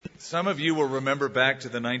Some of you will remember back to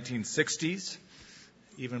the 1960s,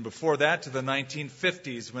 even before that to the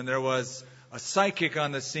 1950s, when there was a psychic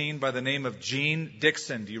on the scene by the name of Jean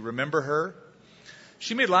Dixon. Do you remember her?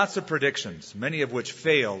 She made lots of predictions, many of which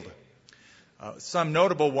failed. Some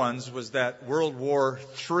notable ones was that World War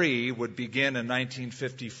III would begin in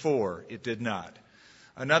 1954. It did not.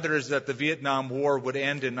 Another is that the Vietnam War would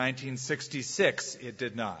end in 1966. It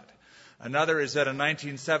did not. Another is that in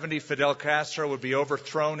 1970, Fidel Castro would be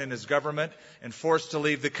overthrown in his government and forced to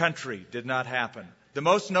leave the country. Did not happen. The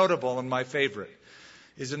most notable, and my favorite,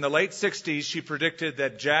 is in the late 60s, she predicted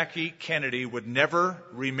that Jackie Kennedy would never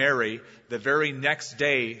remarry. The very next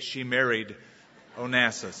day, she married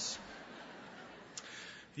Onassis.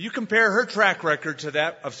 You compare her track record to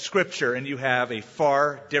that of Scripture, and you have a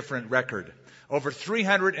far different record. Over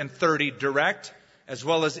 330 direct as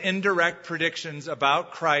well as indirect predictions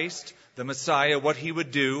about Christ, the Messiah, what he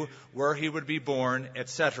would do, where he would be born,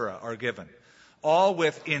 etc. are given. All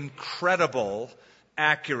with incredible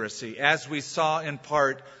accuracy, as we saw in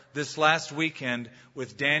part this last weekend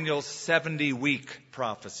with Daniel's 70-week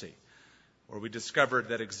prophecy, where we discovered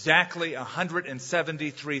that exactly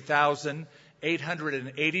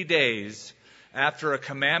 173,880 days after a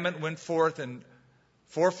commandment went forth in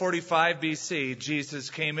 445 BC, Jesus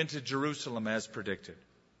came into Jerusalem as predicted.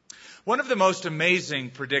 One of the most amazing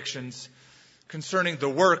predictions concerning the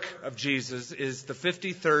work of Jesus is the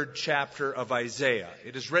 53rd chapter of Isaiah.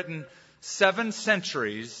 It is written 7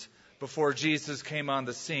 centuries before Jesus came on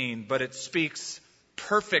the scene, but it speaks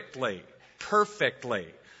perfectly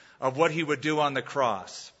of what he would do on the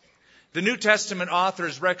cross. The New Testament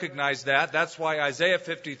authors recognize that. That's why Isaiah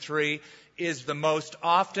 53 is the most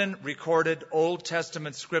often recorded Old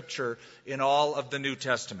Testament scripture in all of the New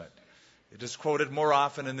Testament. It is quoted more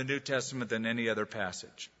often in the New Testament than any other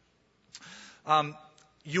passage.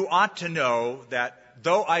 You ought to know that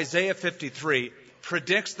though Isaiah 53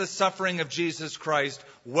 predicts the suffering of Jesus Christ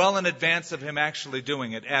well in advance of him actually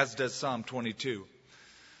doing it, as does Psalm 22,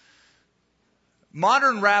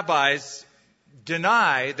 modern rabbis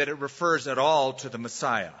deny that it refers at all to the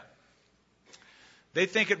Messiah. They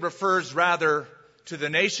think it refers rather to the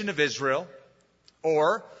nation of Israel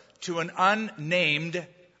or to an unnamed,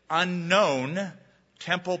 unknown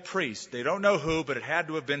temple priest. They don't know who, but it had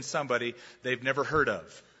to have been somebody they've never heard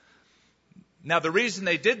of. Now, the reason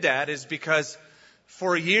they did that is because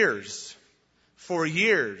for years,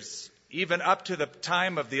 even up to the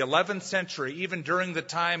time of the 11th century, even during the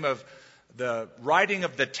time of the writing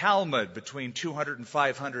of the Talmud between 200 and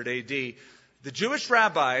 500 AD, the Jewish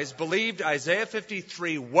rabbis believed Isaiah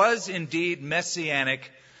 53 was indeed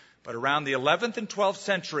messianic, but around the 11th and 12th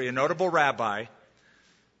century, a notable rabbi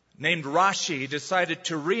named Rashi decided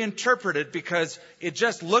to reinterpret it because it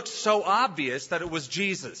just looked so obvious that it was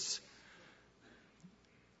Jesus.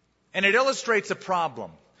 And it illustrates a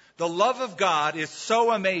problem. The love of God is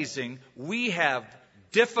so amazing, we have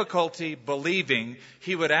difficulty believing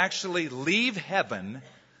he would actually leave heaven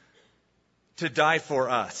to die for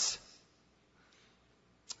us.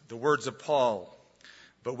 The words of Paul,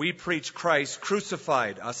 "But we preach Christ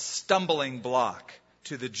crucified, a stumbling block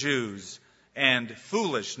to the Jews and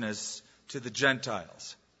foolishness to the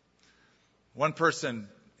Gentiles." One person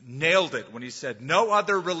nailed it when he said, "No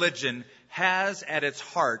other religion has at its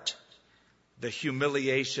heart the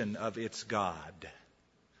humiliation of its God."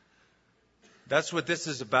 That's what this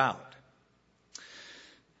is about.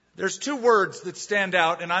 There's 2 words that stand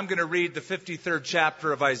out, and I'm going to read the 53rd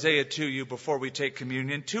chapter of Isaiah to you before we take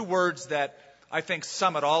communion. 2 words that I think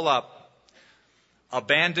sum it all up: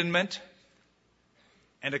 abandonment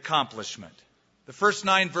and accomplishment. The first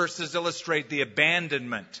 9 verses illustrate the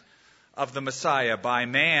abandonment of the Messiah by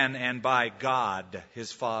man and by God,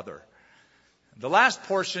 his Father. The last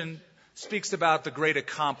portion speaks about the great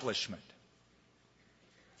accomplishment.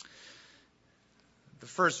 The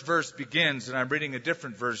first verse begins, and I'm reading a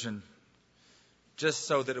different version just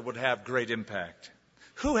so that it would have great impact.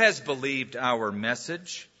 "Who has believed our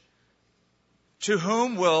message? To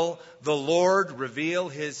whom will the Lord reveal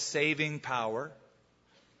his saving power?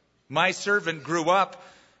 My servant grew up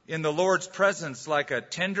in the Lord's presence like a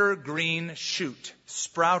tender green shoot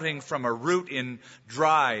sprouting from a root in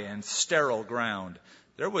dry and sterile ground.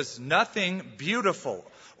 There was nothing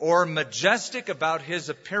beautiful or majestic about his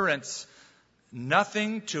appearance,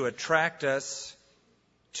 nothing to attract us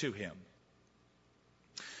to him."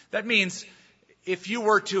 That means if you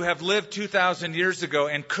were to have lived 2,000 years ago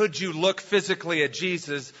and could you look physically at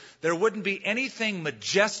Jesus, there wouldn't be anything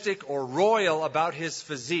majestic or royal about his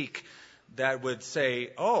physique that would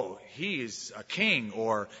say, oh, he's a king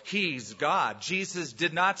or he's God. Jesus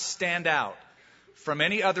did not stand out from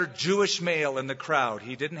any other Jewish male in the crowd.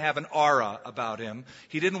 He didn't have an aura about him.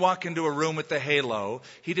 He didn't walk into a room with a halo.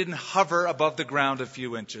 He didn't hover above the ground a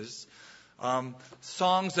few inches.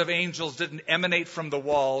 Songs of angels didn't emanate from the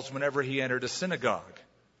walls whenever he entered a synagogue.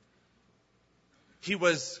 He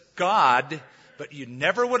was God, but you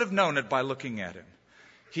never would have known it by looking at him.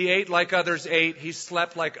 He ate like others ate. He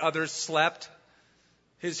slept like others slept.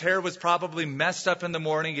 His hair was probably messed up in the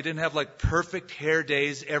morning. He didn't have like perfect hair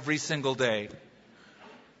days every single day.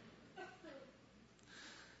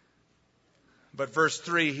 But verse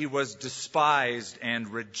 3, he was despised and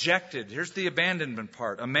rejected. Here's the abandonment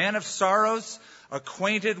part. A man of sorrows,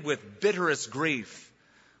 acquainted with bitterest grief.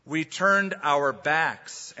 We turned our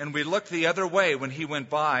backs and we looked the other way when he went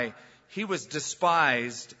by. He was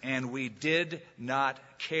despised and we did not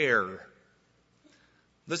care.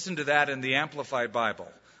 Listen to that in the Amplified Bible.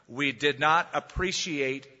 We did not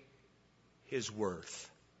appreciate his worth.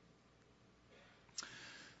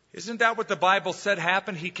 Isn't that what the Bible said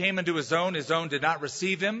happened? He came into his own did not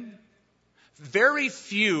receive him. Very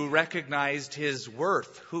few recognized his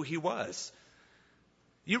worth, who he was.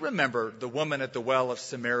 You remember the woman at the well of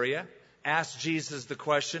Samaria asked Jesus the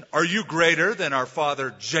question, "Are you greater than our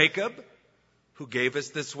father Jacob, who gave us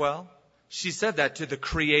this well?" She said that to the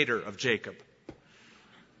creator of Jacob.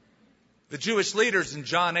 The Jewish leaders in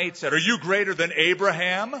John 8 said, "Are you greater than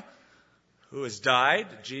Abraham, who has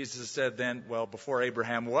died?" Jesus said then, "Well, before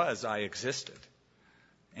Abraham was, I existed."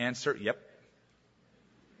 Answer, yep.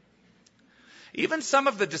 Even some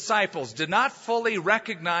of the disciples did not fully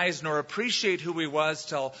recognize nor appreciate who he was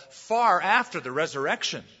till far after the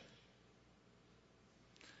resurrection.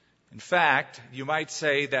 In fact, you might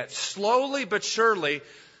say that slowly but surely,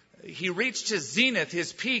 he reached his zenith,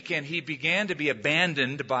 his peak, and he began to be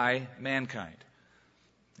abandoned by mankind.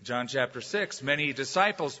 John chapter 6, many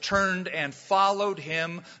disciples turned and followed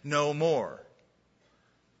him no more.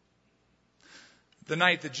 The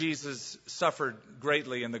night that Jesus suffered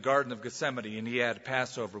greatly in the Garden of Gethsemane and he had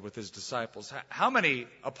Passover with his disciples, how many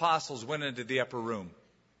apostles went into the upper room?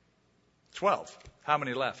 12. How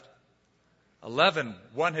many left? 11.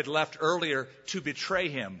 One had left earlier to betray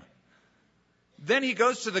him. Then he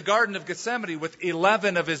goes to the Garden of Gethsemane with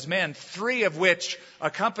 11 of his men, 3 of which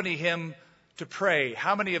accompany him to pray.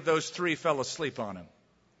 How many of those 3 fell asleep on him?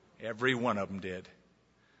 Every one of them did.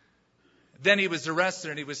 Then he was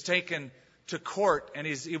arrested and he was taken to court, and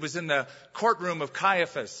he was in the courtroom of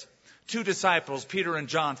Caiaphas. 2 disciples, Peter and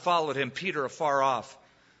John, followed him, Peter afar off.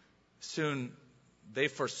 Soon they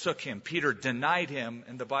forsook him. Peter denied him,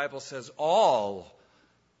 and the Bible says all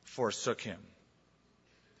forsook him.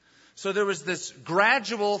 So there was this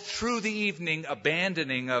gradual, through the evening,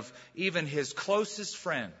 abandoning of even his closest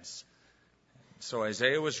friends. So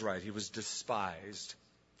Isaiah was right. He was despised.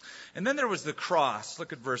 And then there was the cross.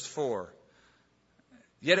 Look at verse 4.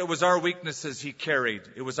 Yet it was our weaknesses he carried.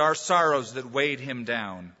 It was our sorrows that weighed him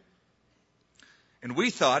down. And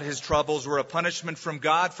we thought his troubles were a punishment from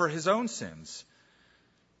God for his own sins.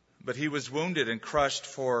 But he was wounded and crushed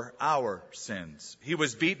for our sins. He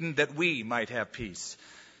was beaten that we might have peace.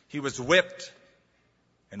 He was whipped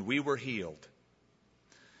and we were healed.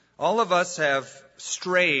 All of us have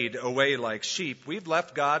strayed away like sheep. We've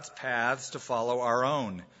left God's paths to follow our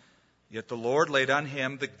own. Yet the Lord laid on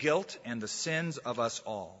him the guilt and the sins of us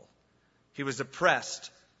all. He was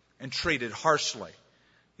oppressed and treated harshly.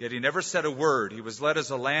 Yet he never said a word. He was led as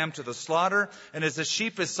a lamb to the slaughter, and as a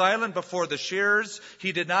sheep is silent before the shearers,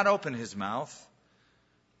 he did not open his mouth.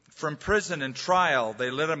 From prison and trial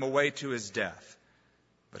they led him away to his death.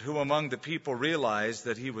 But who among the people realized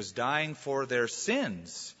that he was dying for their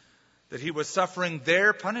sins, that he was suffering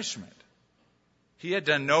their punishment? He had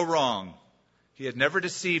done no wrong. He had never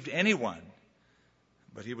deceived anyone,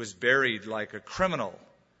 but he was buried like a criminal,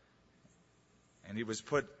 and he was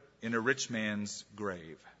put in a rich man's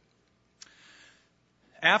grave.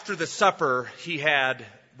 After the supper he had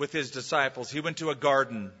with his disciples, he went to a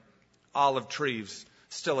garden. Olive trees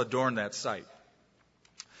still adorn that site.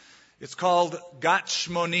 It's called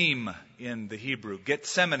Gethshmonim in the Hebrew.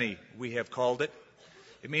 Gethsemane, we have called it.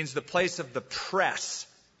 It means the place of the press,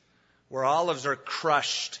 where olives are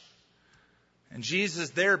crushed. And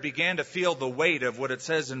Jesus there began to feel the weight of what it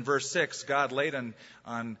says in verse 6. God laid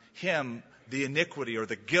on him the iniquity or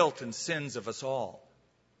the guilt and sins of us all.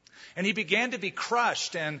 And he began to be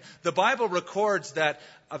crushed. And the Bible records that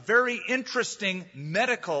a very interesting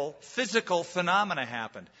medical, physical phenomena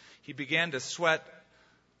happened. He began to sweat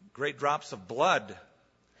great drops of blood.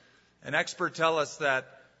 An expert tells us that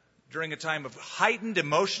during a time of heightened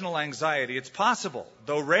emotional anxiety, it's possible,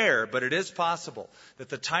 though rare, but it is possible, that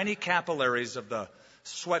the tiny capillaries of the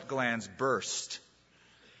sweat glands burst.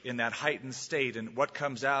 in that heightened state, and what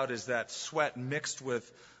comes out is that sweat mixed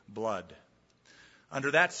with blood.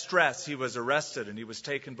 Under that stress, he was arrested and he was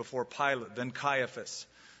taken before Pilate, then Caiaphas.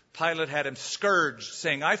 Pilate had him scourged,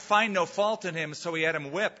 saying, "I find no fault in him," so he had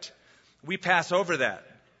him whipped. We pass over that.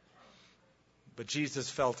 But Jesus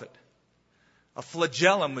felt it. A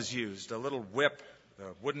flagellum was used, a little whip,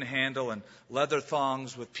 a wooden handle and leather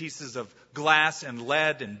thongs with pieces of glass and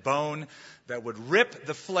lead and bone that would rip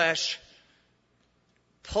the flesh,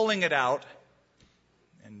 pulling it out.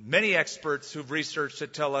 And many experts who've researched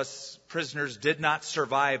it tell us prisoners did not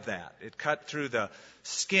survive that. It cut through the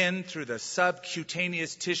skin, through the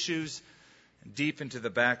subcutaneous tissues, and deep into the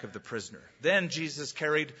back of the prisoner. Then Jesus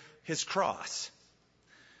carried his cross,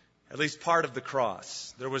 at least part of the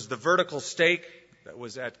cross. There was the vertical stake that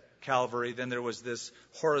was at Calvary. Then there was this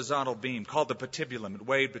horizontal beam called the patibulum. It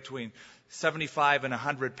weighed between 75 and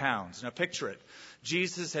 100 pounds. Now picture it.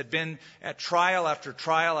 Jesus had been at trial after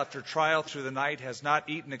trial after trial through the night, has not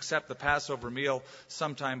eaten except the Passover meal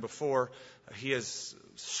sometime before. He has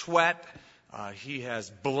sweat. He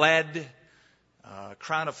has bled. A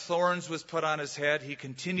crown of thorns was put on his head. He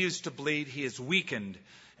continues to bleed. He is weakened.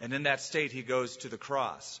 And in that state, he goes to the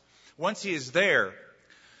cross. Once he is there,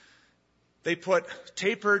 they put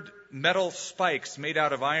tapered metal spikes made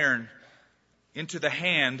out of iron into the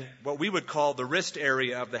hand, what we would call the wrist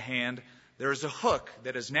area of the hand. There is a hook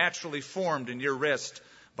that is naturally formed in your wrist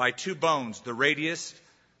by two bones, the radius,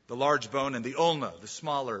 the large bone, and the ulna, the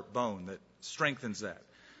smaller bone that strengthens that.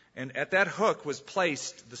 And at that hook was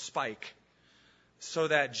placed the spike so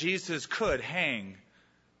that Jesus could hang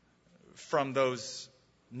from those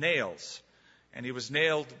nails. And he was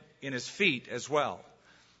nailed in his feet as well.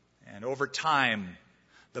 And over time,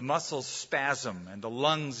 the muscles spasm and the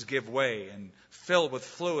lungs give way and fill with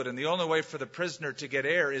fluid. And the only way for the prisoner to get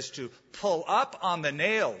air is to pull up on the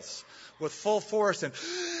nails with full force and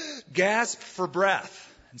gasp for breath.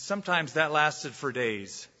 And sometimes that lasted for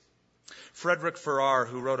days. Frederick Farrar,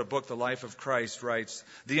 who wrote a book, The Life of Christ, writes,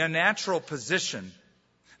 "The unnatural position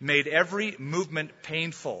made every movement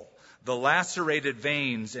painful. The lacerated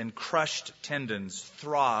veins and crushed tendons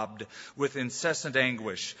throbbed with incessant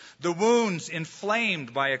anguish. The wounds,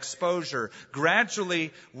 inflamed by exposure,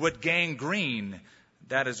 gradually would gangrene.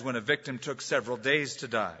 That is when a victim took several days to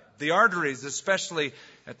die. The arteries, especially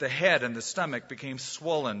at the head and the stomach, became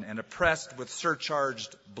swollen and oppressed with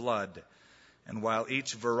surcharged blood. And while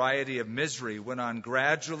each variety of misery went on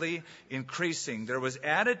gradually increasing, there was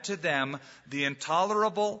added to them the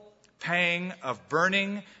intolerable pang of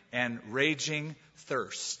burning and raging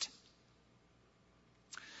thirst."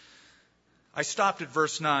 I stopped at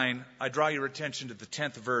verse 9. I draw your attention to the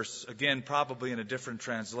 10th verse, again, probably in a different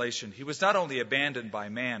translation. He was not only abandoned by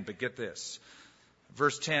man, but get this.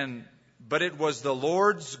 Verse 10, "But it was the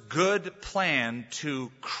Lord's good plan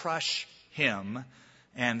to crush him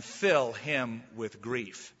and fill him with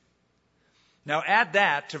grief." Now add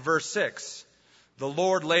that to verse 6. "The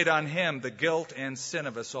Lord laid on him the guilt and sin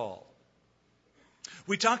of us all."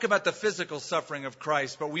 We talk about the physical suffering of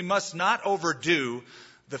Christ, but we must not overdo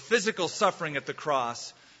the physical suffering at the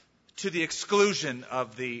cross to the exclusion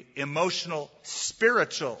of the emotional,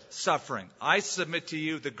 spiritual suffering. I submit to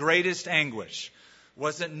you the greatest anguish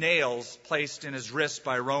wasn't nails placed in his wrist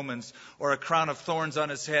by Romans, or a crown of thorns on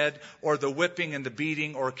his head, or the whipping and the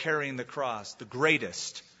beating, or carrying the cross. The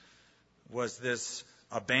greatest was this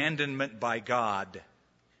abandonment by God,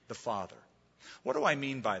 the Father. What do I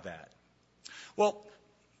mean by that? Well,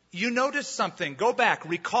 you notice something. Go back.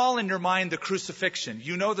 Recall in your mind the crucifixion.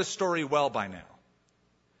 You know the story well by now.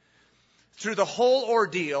 Through the whole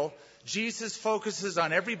ordeal, Jesus focuses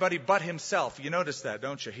on everybody but himself. You notice that,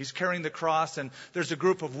 don't you? He's carrying the cross, and there's a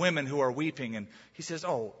group of women who are weeping. And he says,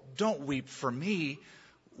 "Oh, don't weep for me.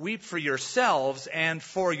 Weep for yourselves and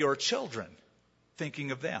for your children,"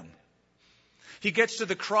 thinking of them. He gets to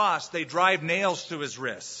the cross. They drive nails through his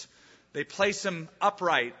wrists. They place him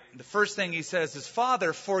upright. The first thing he says is,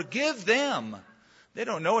 "Father, forgive them. They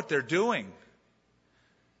don't know what they're doing."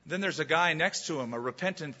 Then there's a guy next to him, a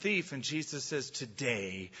repentant thief, and Jesus says,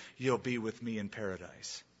 "Today you'll be with me in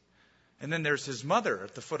paradise." And then there's his mother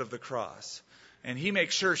at the foot of the cross, and he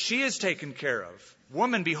makes sure she is taken care of.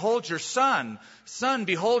 "Woman, behold your son. Son,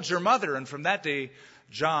 behold your mother." And from that day,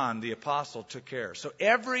 John, the apostle, took care. So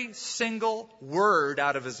every single word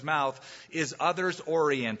out of his mouth is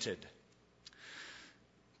others-oriented.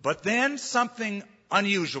 But then something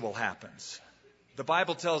unusual happens. The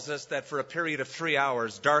Bible tells us that for a period of 3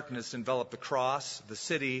 hours, darkness enveloped the cross, the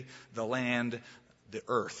city, the land, the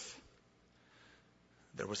earth.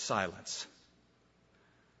 There was silence.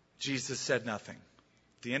 Jesus said nothing.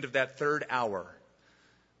 At the end of that third hour,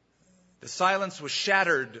 The silence was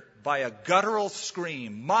shattered by a guttural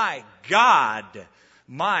scream. My God,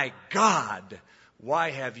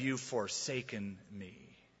 why have you forsaken me?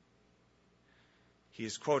 He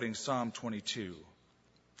is quoting Psalm 22.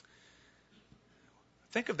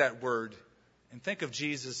 Think of that word and think of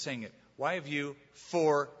Jesus saying it. Why have you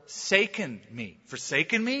forsaken me?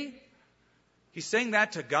 Forsaken me? He's saying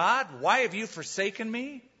that to God. Why have you forsaken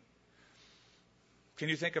me? Can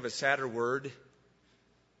you think of a sadder word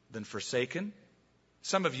than forsaken?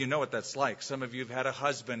 Some of you know what that's like. Some of you have had a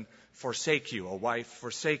husband forsake you, a wife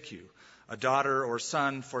forsake you, a daughter or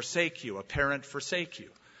son forsake you, a parent forsake you.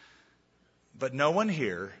 But no one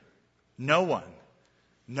here knows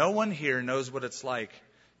what it's like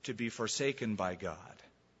to be forsaken by God.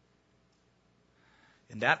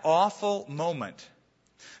 In that awful moment,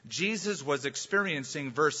 Jesus was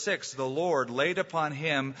experiencing, verse 6, the Lord laid upon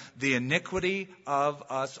him the iniquity of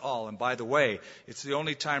us all. And by the way, it's the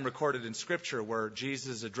only time recorded in Scripture where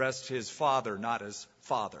Jesus addressed his Father not as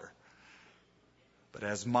Father, but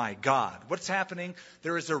as my God. What's happening?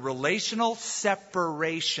 There is a relational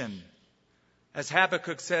separation. As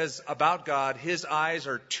Habakkuk says about God, his eyes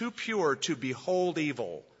are too pure to behold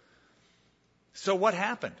evil. So what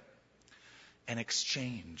happened? An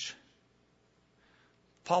exchange.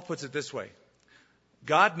 Paul puts it this way.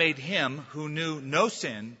 God made him who knew no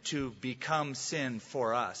sin to become sin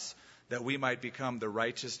for us, that we might become the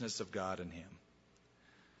righteousness of God in him.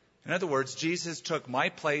 In other words, Jesus took my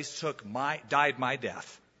place, died my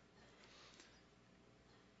death.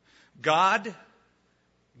 God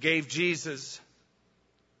gave Jesus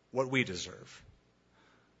what we deserve,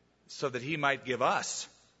 so that he might give us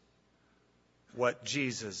what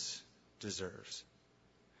Jesus deserves.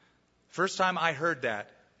 First time I heard that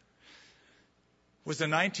was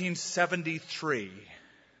in 1973,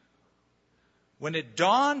 when it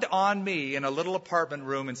dawned on me in a little apartment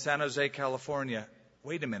room in San Jose, California,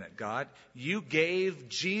 wait a minute, God, you gave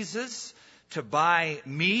Jesus to buy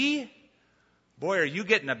me? Boy, are you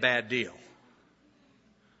getting a bad deal.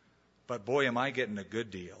 But boy, am I getting a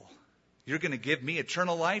good deal. You're going to give me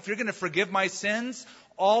eternal life? You're going to forgive my sins,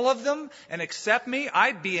 all of them, and accept me?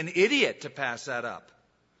 I'd be an idiot to pass that up.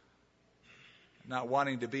 Not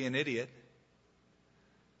wanting to be an idiot,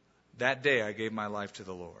 that day I gave my life to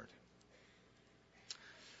the Lord.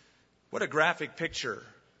 What a graphic picture,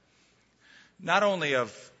 not only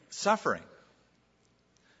of suffering,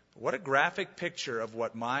 but what a graphic picture of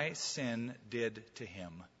what my sin did to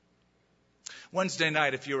him. Wednesday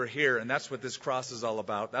night, if you were here, and that's what this cross is all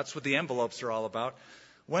about, that's what the envelopes are all about.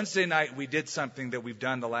 Wednesday night, we did something that we've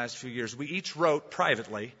done the last few years. We each wrote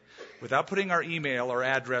privately, without putting our email or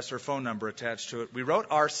address or phone number attached to it, we wrote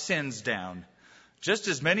our sins down, just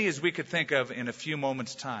as many as we could think of in a few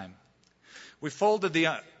moments' time. We folded the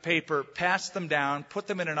paper, passed them down, put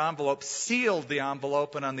them in an envelope, sealed the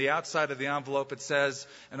envelope, and on the outside of the envelope it says,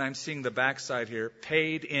 and I'm seeing the backside here,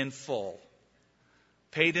 paid in full.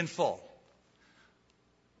 Paid in full.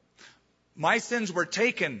 My sins were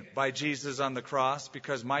taken by Jesus on the cross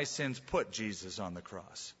because my sins put Jesus on the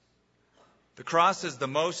cross. The cross is the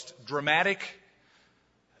most dramatic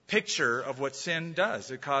picture of what sin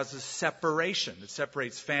does. It causes separation. It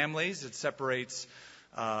separates families. It separates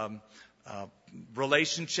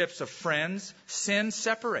relationships of friends. Sin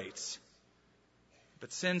separates.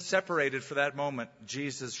 But sin separated for that moment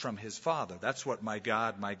Jesus from his Father. That's what my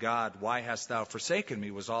God, why hast thou forsaken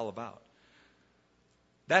me was all about.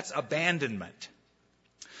 That's abandonment.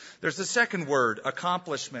 There's a second word,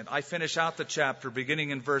 accomplishment. I finish out the chapter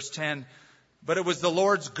beginning in verse 10. But it was the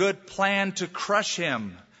Lord's good plan to crush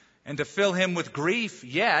him and to fill him with grief.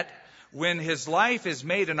 Yet, when his life is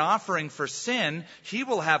made an offering for sin, he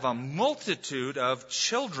will have a multitude of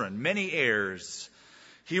children, many heirs.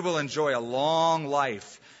 He will enjoy a long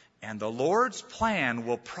life, and the Lord's plan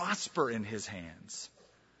will prosper in his hands.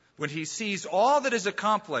 When he sees all that is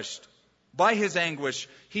accomplished by his anguish,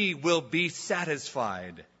 he will be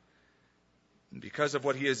satisfied. And because of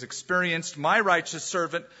what he has experienced, my righteous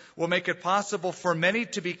servant will make it possible for many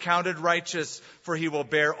to be counted righteous, for he will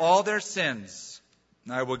bear all their sins.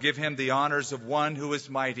 And I will give him the honors of one who is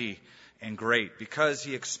mighty and great, because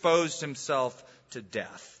he exposed himself to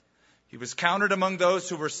death. He was counted among those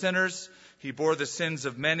who were sinners. He bore the sins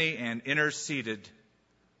of many and interceded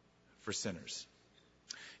for sinners.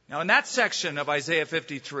 Now, in that section of Isaiah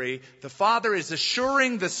 53, the Father is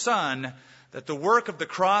assuring the Son that the work of the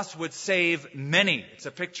cross would save many. It's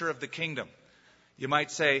a picture of the kingdom. You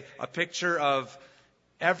might say a picture of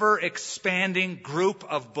ever-expanding group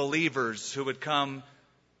of believers who would come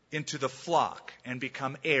into the flock and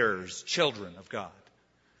become heirs, children of God.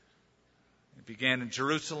 It began in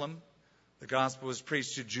Jerusalem. The gospel was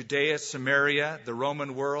preached to Judea, Samaria, the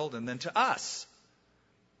Roman world, and then to us.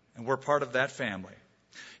 And we're part of that family.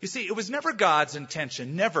 You see, it was never God's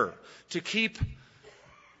intention, never, to keep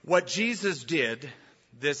what Jesus did,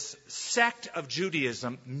 this sect of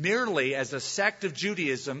Judaism, merely as a sect of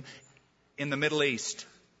Judaism in the Middle East.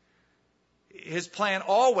 His plan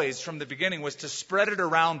always from the beginning was to spread it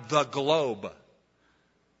around the globe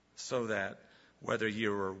so that whether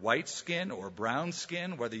you were white skin or brown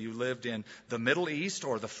skin, whether you lived in the Middle East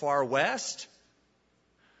or the far West,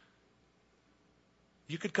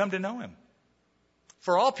 you could come to know him.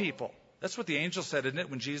 For all people. That's what the angel said, isn't it,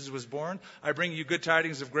 when Jesus was born? I bring you good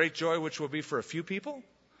tidings of great joy, which will be for a few people.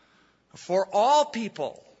 For all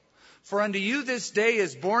people. For unto you this day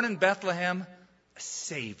is born in Bethlehem a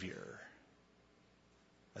Savior.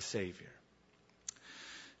 A Savior.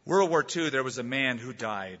 World War II, there was a man who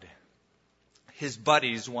died. His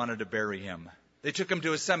buddies wanted to bury him. They took him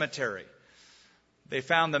to a cemetery. They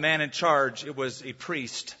found the man in charge. It was a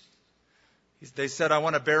priest. They said, I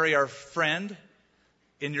want to bury our friend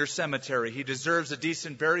in your cemetery. He deserves a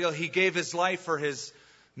decent burial. He gave his life for his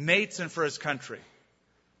mates and for his country.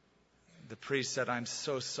 The priest said, I'm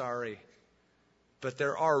so sorry, but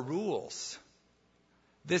there are rules.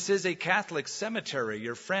 This is a Catholic cemetery.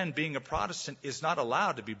 Your friend, being a Protestant, is not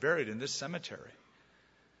allowed to be buried in this cemetery.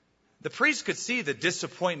 The priest could see the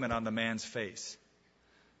disappointment on the man's face.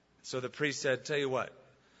 So the priest said, tell you what,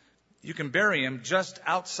 you can bury him just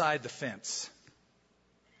outside the fence.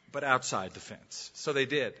 But outside the fence. So they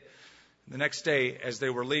did. The next day, as they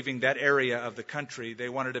were leaving that area of the country, they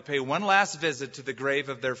wanted to pay one last visit to the grave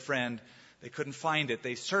of their friend. They couldn't find it.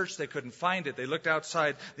 They searched. They couldn't find it. They looked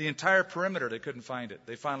outside the entire perimeter. They couldn't find it.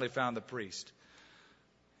 They finally found the priest.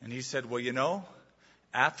 And he said, well, you know,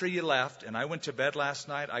 after you left and I went to bed last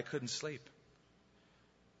night, I couldn't sleep.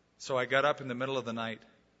 So I got up in the middle of the night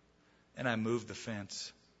and I moved the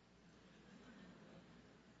fence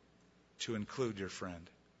to include your friend.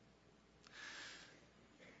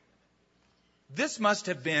 This must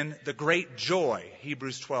have been the great joy,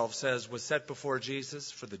 Hebrews 12 says, was set before Jesus.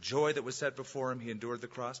 For the joy that was set before him, he endured the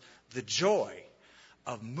cross. The joy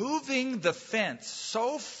of moving the fence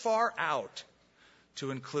so far out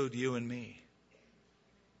to include you and me.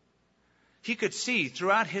 He could see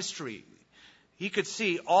throughout history, he could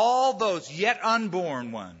see all those yet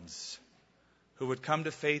unborn ones who would come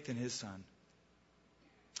to faith in his Son.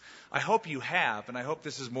 I hope you have, and I hope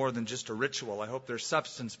this is more than just a ritual. I hope there's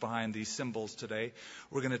substance behind these symbols today.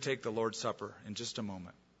 We're going to take the Lord's Supper in just a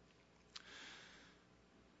moment.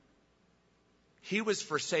 He was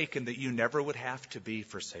forsaken that you never would have to be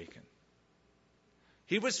forsaken.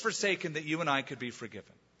 He was forsaken that you and I could be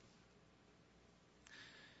forgiven.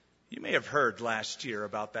 You may have heard last year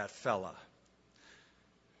about that fella.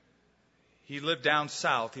 He lived down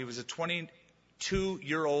south. He was a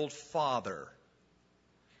 22-year-old father.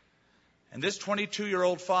 And this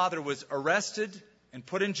 22-year-old father was arrested and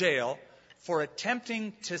put in jail for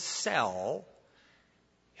attempting to sell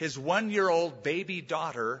his 1-year-old baby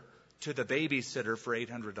daughter to the babysitter for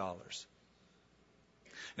 $800.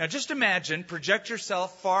 Now just imagine, project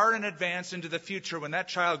yourself far in advance into the future when that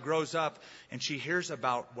child grows up and she hears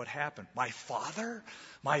about what happened. My father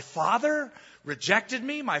rejected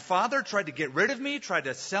me. My father tried to get rid of me, tried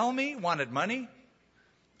to sell me, wanted money.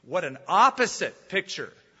 What an opposite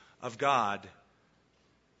picture of God,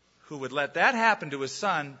 who would let that happen to his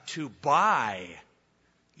Son to buy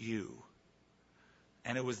you.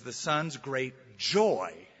 And it was the Son's great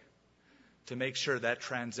joy to make sure that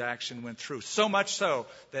transaction went through. So much so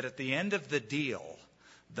that at the end of the deal,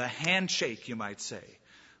 the handshake, you might say,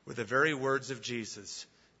 were the very words of Jesus.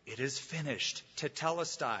 It is finished.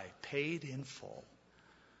 Tetelestai, paid in full.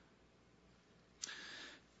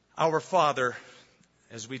 Our Father,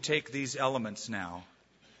 as we take these elements now,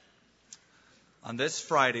 on this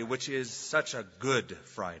Friday, which is such a good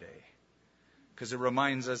Friday, because it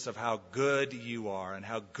reminds us of how good you are and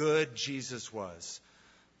how good Jesus was,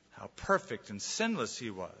 how perfect and sinless he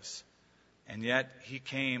was, and yet he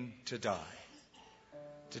came to die,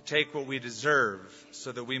 to take what we deserve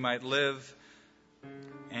so that we might live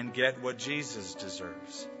and get what Jesus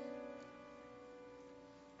deserves.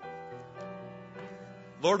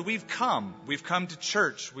 Lord, we've come to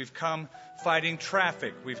church, we've come fighting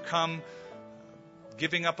traffic, we've come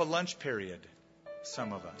giving up a lunch period,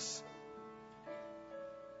 some of us.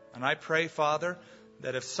 And I pray, Father,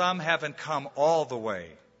 that if some haven't come all the way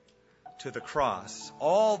to the cross,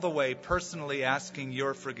 all the way personally asking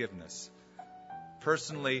your forgiveness,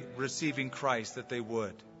 personally receiving Christ, that they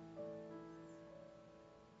would.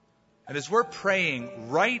 And as we're praying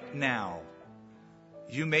right now,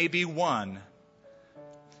 you may be one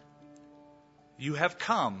You have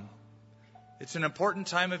come. It's an important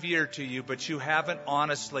time of year to you, but you haven't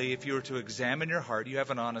honestly, if you were to examine your heart, you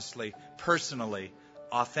haven't honestly, personally,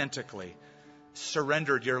 authentically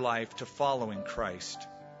surrendered your life to following Christ.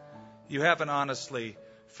 You haven't honestly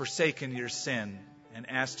forsaken your sin and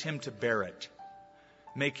asked Him to bear it,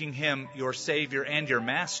 making Him your Savior and your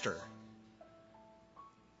Master.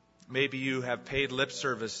 Maybe you have paid lip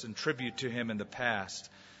service and tribute to Him in the past,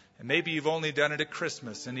 and maybe you've only done it at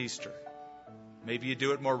Christmas and Easter. Maybe you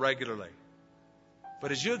do it more regularly.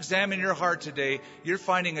 But as you examine your heart today, you're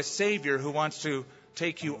finding a Savior who wants to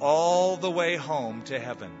take you all the way home to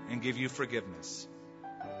heaven and give you forgiveness.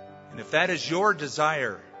 And if that is your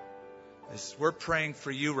desire, as we're praying for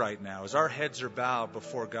you right now, as our heads are bowed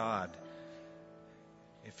before God,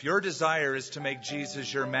 if your desire is to make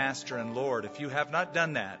Jesus your Master and Lord, if you have not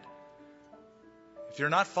done that, if you're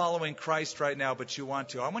not following Christ right now but you want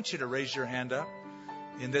to, I want you to raise your hand up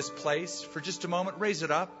in this place for just a moment. Raise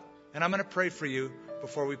it up, and I'm going to pray for you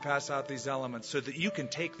before we pass out these elements so that you can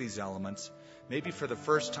take these elements, maybe for the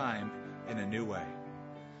first time, in a new way.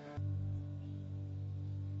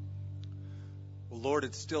 Well, Lord,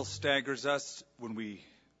 it still staggers us when we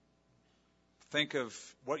think of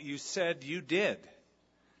what you said you did,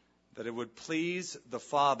 that it would please the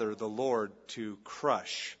Father, the Lord, to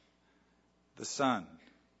crush the Son,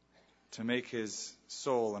 to make His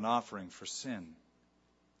soul an offering for sin.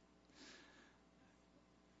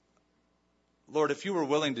 Lord, if you were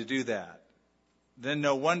willing to do that, then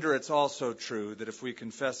no wonder it's also true that if we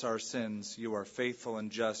confess our sins, you are faithful and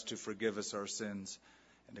just to forgive us our sins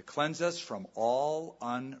and to cleanse us from all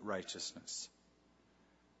unrighteousness.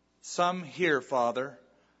 Some here, Father,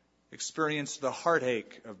 experience the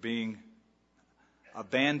heartache of being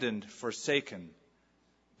abandoned, forsaken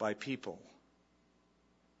by people.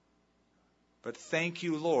 But thank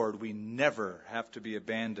you, Lord, we never have to be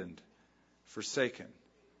abandoned, forsaken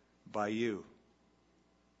by you.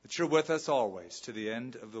 That you're with us always to the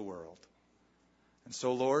end of the world. And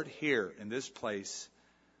so, Lord, here in this place,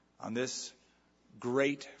 on this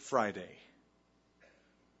great Friday,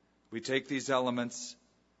 we take these elements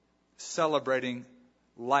celebrating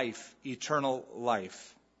life, eternal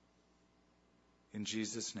life. In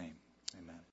Jesus' name, amen.